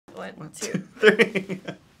1, 2, 3.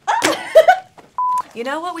 You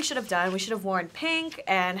know what we should have done? We should have worn pink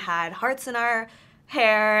and had hearts in our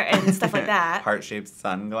hair and stuff like that. Heart-shaped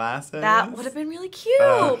sunglasses. That would have been really cute.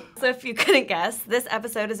 So if you couldn't guess, this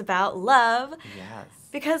episode is about love. Yes.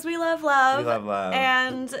 Because we love love. We love love.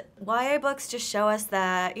 And YA books just show us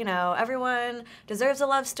that, you know, everyone deserves a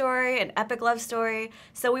love story, an epic love story.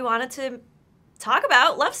 So we wanted to talk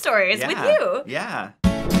about love stories with you. Yeah.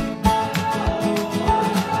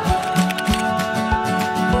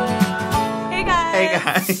 Hey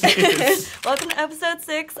guys. Welcome to episode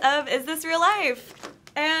 6 of Is This Real Life?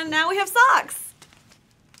 And now we have socks.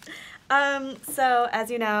 So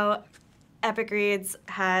as you know, Epic Reads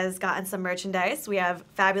has gotten some merchandise. We have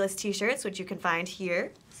fabulous t-shirts, which you can find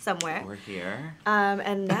here somewhere. We're here.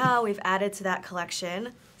 And now we've added to that collection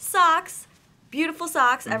socks. Beautiful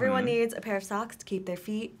socks. Mm-hmm. Everyone needs a pair of socks to keep their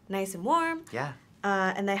feet nice and warm. Yeah.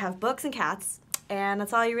 And they have books and cats. And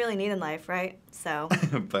that's all you really need in life, right? So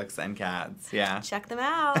books and cats, yeah. Check them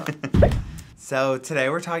out. So today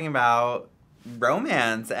we're talking about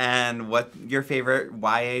romance and what your favorite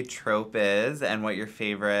YA trope is and what your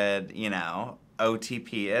favorite, you know,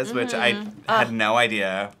 OTP is, which I had no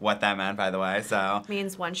idea what that meant, by the way, so.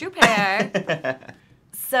 Means one true pair.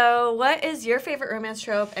 So what is your favorite romance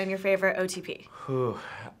trope and your favorite OTP?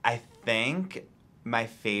 I think my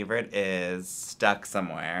favorite is Stuck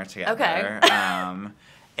Somewhere Together. Okay.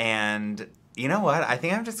 And you know what? I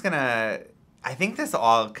think I'm just gonna, I think this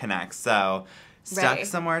all connects. So, Stuck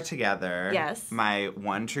Somewhere Together. Yes. My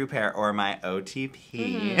one true pair, or my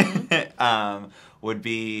OTP, would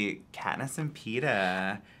be Katniss and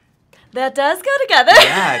Peeta. That does go together.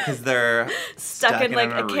 Yeah, because they're stuck in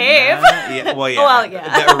like a arena. cave. Yeah, well, yeah. Well,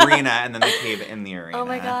 yeah. The arena and then the cave in the arena. Oh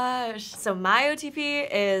my gosh. So my OTP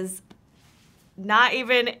is not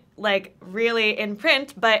even like really in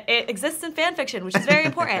print, but it exists in fan fiction, which is very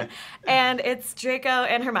important. And it's Draco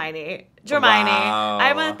and Hermione. Hermione. Wow.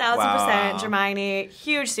 I'm 1000% Hermione.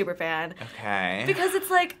 Huge super fan. Okay. Because it's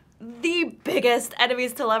like the biggest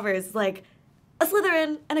enemies to lovers, like a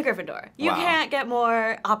Slytherin and a Gryffindor. You can't get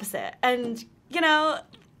more opposite. And, you know,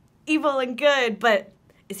 evil and good, but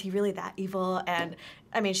is he really that evil? And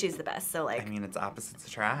I mean, she's the best, so like. I mean, it's opposites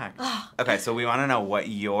attract. Okay, so we want to know what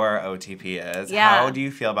your OTP is. Yeah. How do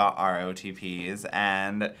you feel about our OTPs?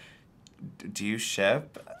 And do you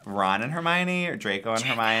ship Ron and Hermione, or Draco and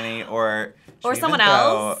Hermione, or should we someone even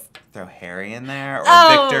else? Throw Harry in there, or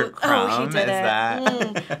Victor he Crumb? did Is that?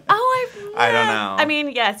 I don't know. I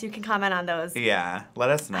mean, yes, you can comment on those. Yeah, let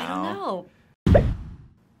us know. I don't know.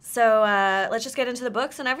 So let's just get into the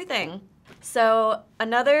books and everything. So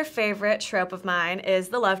another favorite trope of mine is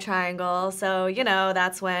the love triangle. So, you know,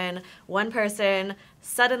 that's when one person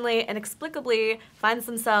suddenly, inexplicably finds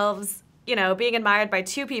themselves, you know, being admired by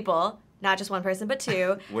two people, not just one person, but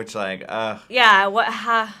two. Which, like, yeah,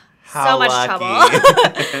 so much trouble.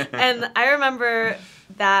 And I remember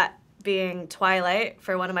that being Twilight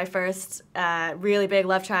for one of my first really big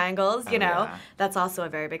love triangles, you know. Yeah. That's also a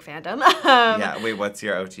very big fandom. Yeah, wait, what's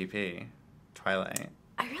your OTP? Twilight.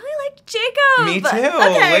 I really like Jacob. Me too.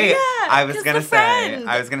 Okay, wait, yeah, I was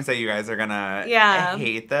gonna say you guys are gonna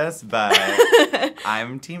hate this, but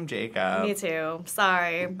I'm Team Jacob. Me too.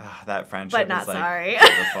 Sorry. That friendship but not is like sorry.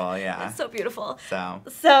 beautiful. Yeah, it's so beautiful.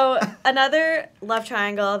 So another love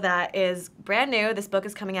triangle that is brand new. This book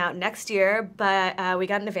is coming out next year, but we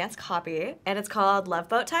got an advance copy, and it's called Love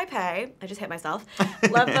Boat Taipei. I just hit myself.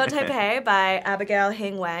 Love Boat Taipei by Abigail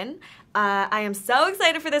Hing Wen. I am so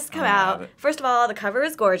excited for this to come out. First of all, the cover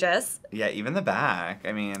is gorgeous. Yeah, even the back.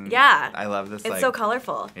 I mean, yeah, I love this. It's so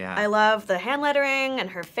colorful. Yeah, I love the hand lettering and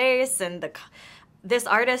her face and this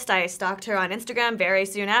artist. I stalked her on Instagram very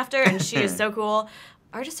soon after, and she is so cool.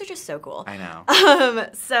 Artists are just so cool. I know.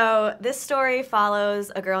 So this story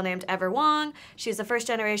follows a girl named Ever Wong. She's a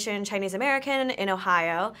first-generation Chinese-American in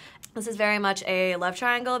Ohio. This is very much a love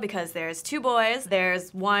triangle because there's two boys.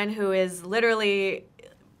 There's one who is literally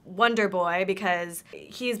Wonder Boy because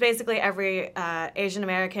he's basically every Asian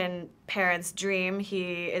American parent's dream.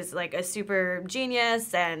 He is like a super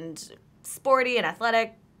genius and sporty and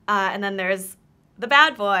athletic. And then there's the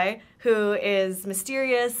bad boy who is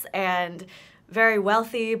mysterious and very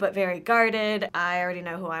wealthy but very guarded. I already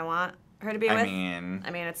know who I want her to be with. I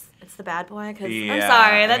mean it's the bad boy because I'm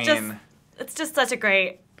sorry, it's just such a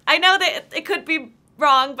great. I know that it could be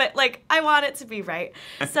wrong, but like I want it to be right.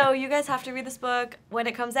 So you guys have to read this book when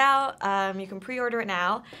it comes out. You can pre-order it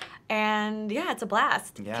now, and yeah, it's a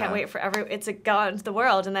blast. Yeah. Can't wait for it to go out into the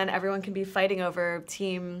world, and then everyone can be fighting over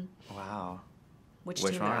team. Wow. Which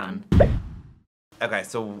team they're on. Okay,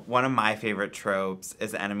 so one of my favorite tropes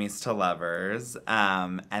is enemies to lovers.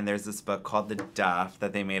 And there's this book called The Duff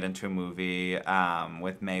that they made into a movie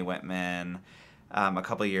with Mae Whitman a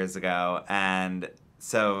couple years ago. And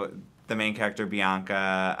so the main character,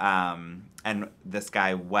 Bianca, and this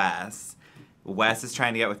guy, Wes. Wes is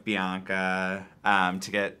trying to get with Bianca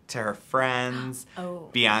to get to her friends. Oh.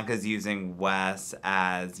 Bianca's using Wes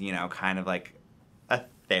as, you know, kind of like a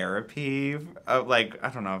therapy. Like, I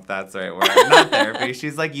don't know if that's the right word. Not therapy.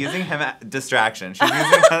 She's like using him as distraction. She's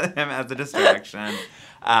using him as a distraction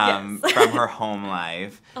from her home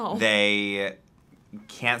life. Oh. They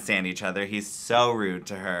can't stand each other. He's so rude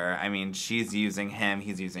to her. I mean, she's using him.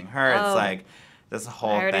 He's using her. Oh. It's like this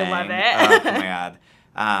whole I already thing. love it. Oh my God.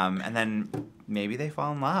 And then maybe they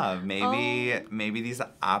fall in love. Maybe these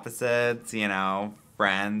opposites, you know,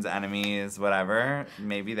 friends, enemies, whatever,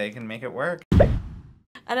 maybe they can make it work.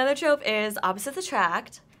 Another trope is opposites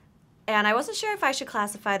attract. And I wasn't sure if I should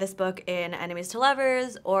classify this book in enemies to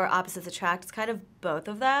lovers or opposites attract. It's kind of both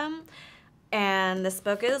of them. And this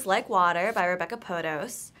book is Like Water by Rebecca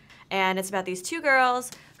Podos. And it's about these two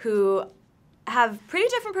girls who have pretty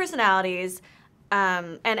different personalities,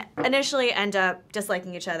 and initially end up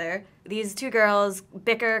disliking each other. These two girls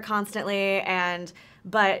bicker constantly,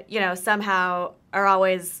 but you know, somehow are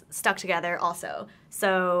always stuck together also.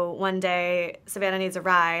 So one day, Savannah needs a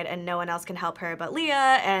ride, and no one else can help her but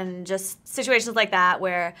Leah, and just situations like that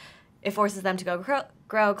where it forces them to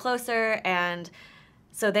grow closer, and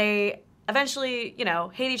so they eventually, you know,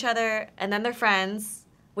 hate each other, and then they're friends,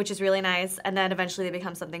 which is really nice, and then eventually they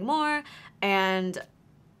become something more, and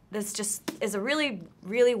this just is a really,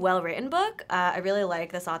 really well-written book. I really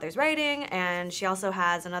like this author's writing, and she also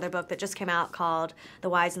has another book that just came out called The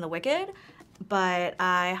Wise and the Wicked, but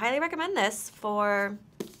I highly recommend this for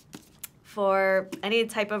any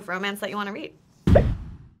type of romance that you want to read.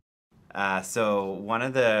 So one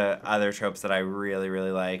of the other tropes that I really,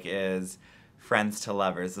 really like is friends to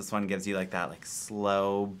lovers. This one gives you like that like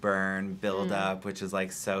slow burn build up, which is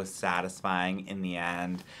like so satisfying in the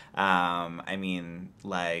end. I mean,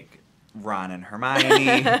 like Ron and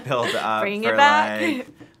Hermione build up Bringing for it back. like,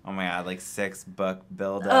 oh my God, like 6-book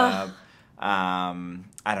build up.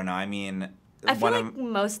 I don't know. I mean, I feel like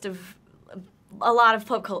a lot of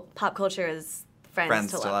pop culture is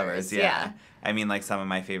friends to lovers. Yeah. I mean, like, some of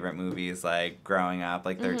my favorite movies, like, growing up,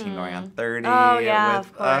 like, 13 Going on 30. Oh, yeah,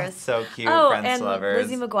 of course. So cute, oh, Friends and to Lovers.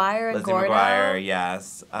 Lizzie McGuire and Gordo. Lizzie McGuire,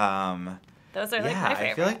 yes. Those are, like, my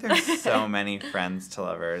favorite. I feel like there's so many Friends to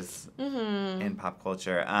Lovers in pop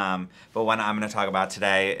culture. But one I'm going to talk about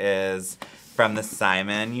today is from the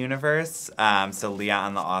Simon universe. So Leah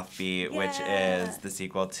on the Offbeat, which is the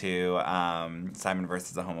sequel to Simon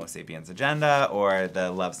versus the Homo Sapiens Agenda, or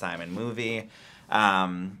the Love, Simon movie.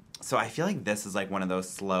 So I feel like this is like one of those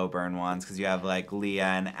slow burn ones, because you have like Leah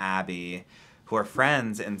and Abby, who are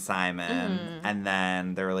friends in Simon, and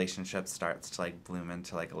then their relationship starts to like bloom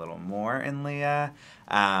into like a little more in Leah,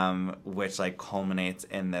 which like culminates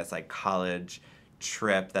in this like college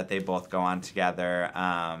trip that they both go on together.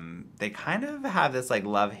 They kind of have this like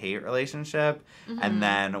love-hate relationship, and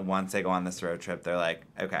then once they go on this road trip, they're like,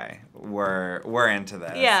 okay, we're into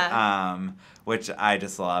this. Yeah. Which I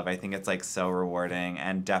just love. I think it's like so rewarding,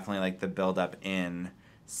 and definitely like the build-up in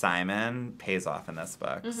Simon pays off in this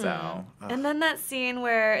book. So. And then that scene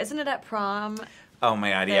where, isn't it at prom? Oh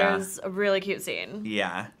my God, yeah. There's a really cute scene.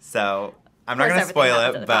 Yeah. So I'm not going to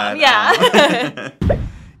spoil it, but yeah.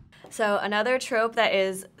 So another trope that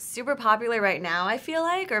is super popular right now, I feel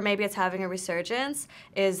like, or maybe it's having a resurgence,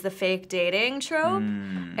 is the fake dating trope.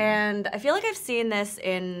 And I feel like I've seen this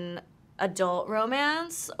in adult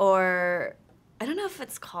romance, or I don't know if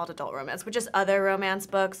it's called adult romance, but just other romance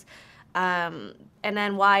books. And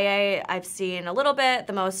then YA, I've seen a little bit,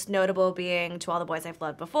 the most notable being To All the Boys I've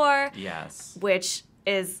Loved Before. Yes. Which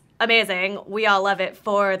is amazing. We all love it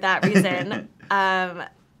for that reason.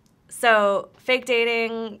 So fake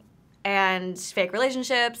dating and fake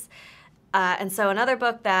relationships. And so another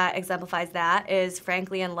book that exemplifies that is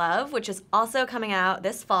Frankly in Love, which is also coming out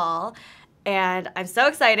this fall. And I'm so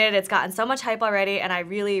excited. It's gotten so much hype already, and I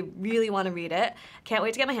really, really want to read it. Can't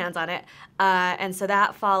wait to get my hands on it. And so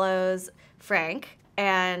that follows Frank,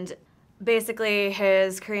 and basically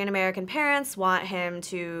his Korean-American parents want him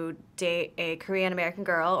to date a Korean-American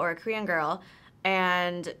girl or a Korean girl,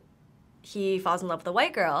 and he falls in love with a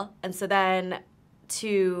white girl. And so then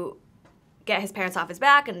to get his parents off his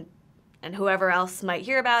back and whoever else might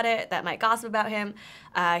hear about it, that might gossip about him,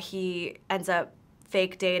 he ends up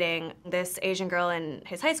fake dating this Asian girl in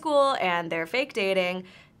his high school, and they're fake dating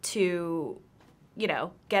to, you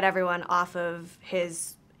know, get everyone off of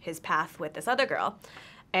his path with this other girl.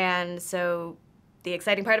 And so the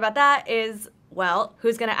exciting part about that is, well,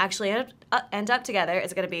 who's going to actually end up together?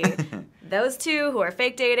 Is it going to be those two who are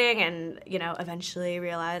fake dating and, you know, eventually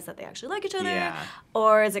realize that they actually like each other? Yeah.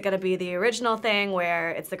 Or is it going to be the original thing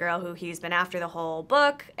where it's the girl who he's been after the whole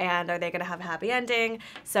book, and are they going to have a happy ending?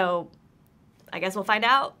 So I guess we'll find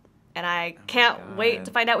out. And I can't wait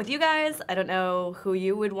to find out with you guys. I don't know who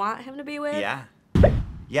you would want him to be with. Yeah.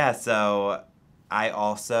 Yeah, so I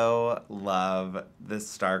also love the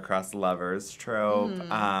star-crossed lovers trope.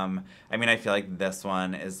 I mean, I feel like this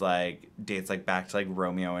one is, like, dates, like, back to, like,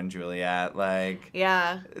 Romeo and Juliet. Like,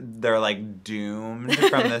 yeah, they're, like, doomed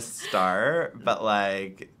from the start, but,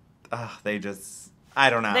 like, they just, I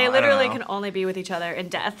don't know. They literally can only be with each other in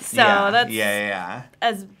death. So that's yeah.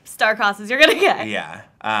 as star-crossed as you're going to get. Yeah.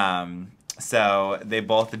 So they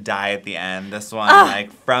both die at the end. This one, like,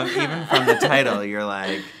 even from the title, you're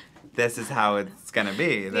like, this is how it's gonna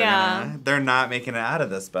be. They're not making it out of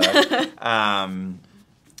this book.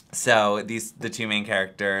 So the two main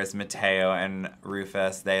characters, Mateo and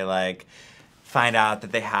Rufus, they, like, find out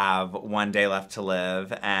that they have one day left to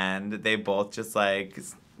live, and they both just, like,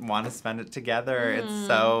 want to spend it together. It's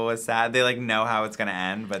so sad. They, like, know how it's gonna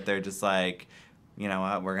end, but they're just like, you know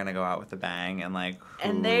what, we're gonna go out with a bang, and, like,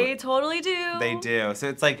 and they totally do. They do. So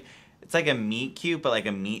it's like a meet cute, but, like,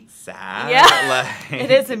 a meet sad. Yeah, like,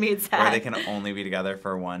 it is a meet sad. Where they can only be together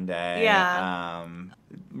for one day. Yeah.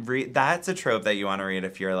 That's a trope that you want to read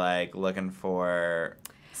if you're, like, looking for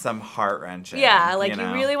some heart-wrenching. Yeah, like,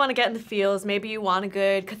 you really want to get in the feels. Maybe you want a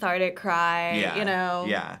good cathartic cry, you know.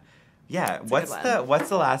 Yeah. Yeah. What's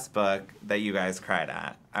the last book that you guys cried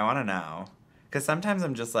at? I want to know. Because sometimes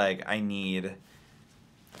I'm just like, I need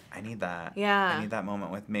that. Yeah. I need that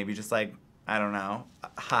moment with maybe just, like, I don't know,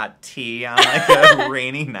 hot tea on, like, a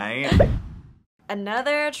rainy night.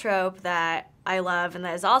 Another trope that I love, and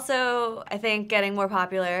that is also, I think, getting more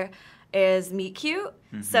popular, is meet cute.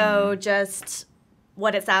 So just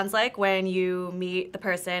what it sounds like when you meet the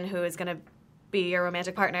person who is going to be your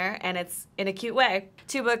romantic partner, and it's in a cute way.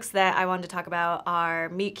 Two books that I wanted to talk about are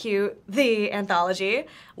Meet Cute, the anthology,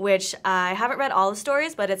 which I haven't read all the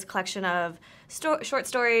stories, but it's a collection of short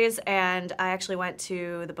stories, and I actually went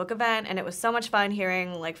to the book event, and it was so much fun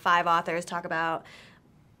hearing, like, 5 authors talk about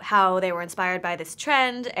how they were inspired by this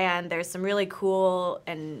trend, and there's some really cool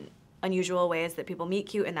and unusual ways that people meet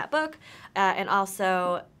cute in that book, and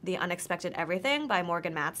also The Unexpected Everything by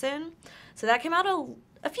Morgan Matson. So that came out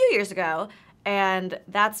a few years ago, and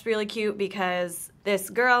that's really cute because this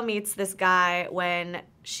girl meets this guy when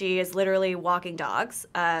she is literally walking dogs.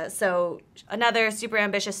 So another super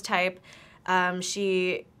ambitious type. Her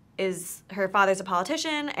father's a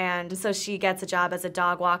politician, and so she gets a job as a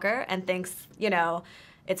dog walker and thinks, you know,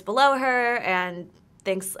 it's below her, and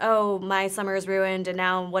thinks, oh, my summer is ruined, and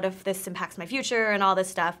now what if this impacts my future and all this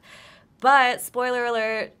stuff. But, spoiler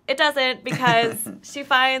alert, it doesn't, because she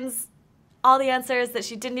finds all the answers that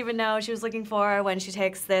she didn't even know she was looking for when she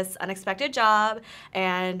takes this unexpected job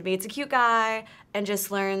and meets a cute guy and just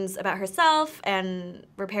learns about herself and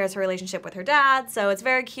repairs her relationship with her dad. So it's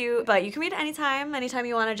very cute, but you can read it anytime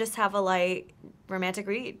you want to just have a light romantic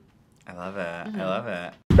read. I love it. I love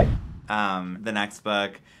it. The next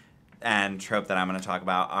book and trope that I'm going to talk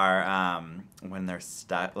about are when they're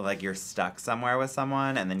stuck, like, you're stuck somewhere with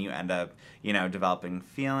someone and then you end up, you know, developing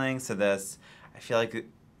feelings. So this, I feel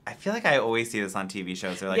like I always see this on TV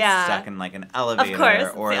shows. They're, like, stuck in, like, an elevator. Of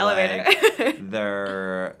course, or the elevator.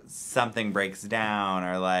 like something breaks down,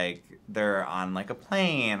 or, like, they're on, like, a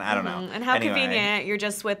plane. I don't know. And how convenient. You're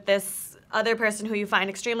just with this other person who you find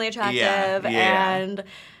extremely attractive, and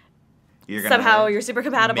somehow you're super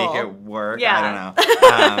compatible. Make it work. Yeah. I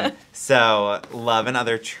don't know. So, Love and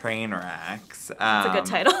Other Train Wrecks. That's a good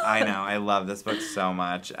title. I know. I love this book so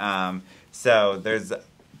much. So, there's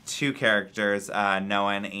 2 characters,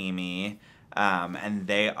 Noah and Amy, and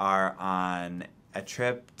they are on a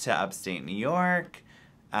trip to upstate New York.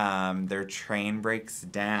 Their train breaks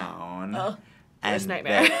down. Oh, worst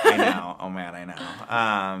nightmare. I know. Oh, man, I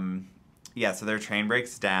know. Yeah, so their train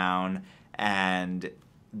breaks down, and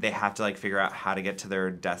they have to, like, figure out how to get to their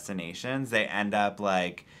destinations. They end up,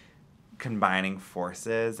 like, combining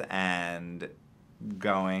forces and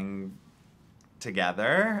going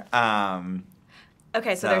together.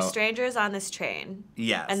 Okay, so they're strangers on this train.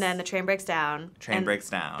 Yes. And then the train breaks down.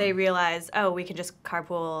 They realize, oh, we can just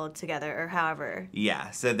carpool together, or however.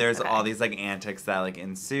 Yeah, so there's all these, like, antics that, like,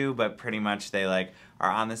 ensue, but pretty much they, like, are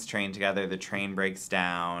on this train together. The train breaks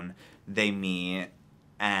down. They meet,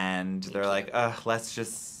 and they're like, ugh, let's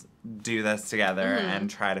just do this together and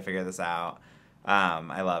try to figure this out.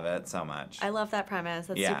 I love it so much. I love that premise.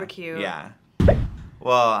 That's super cute. Yeah.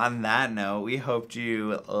 Well, on that note, we hoped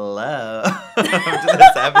you loved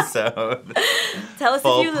this episode. Tell us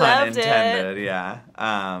if you loved it. Yeah.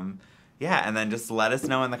 Yeah, and then just let us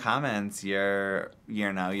know in the comments your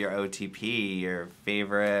OTP, your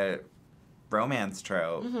favorite romance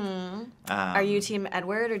trope. Mm-hmm. Are you Team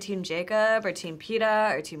Edward or Team Jacob or Team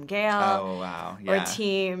Peta or Team Gale? Oh, wow. Yeah. Or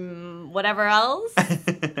Team whatever else?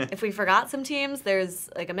 If we forgot some teams, there's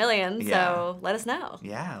like a million, so let us know.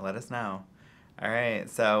 Yeah, let us know. All right,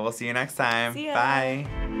 so we'll see you next time. See ya.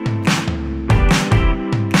 Bye.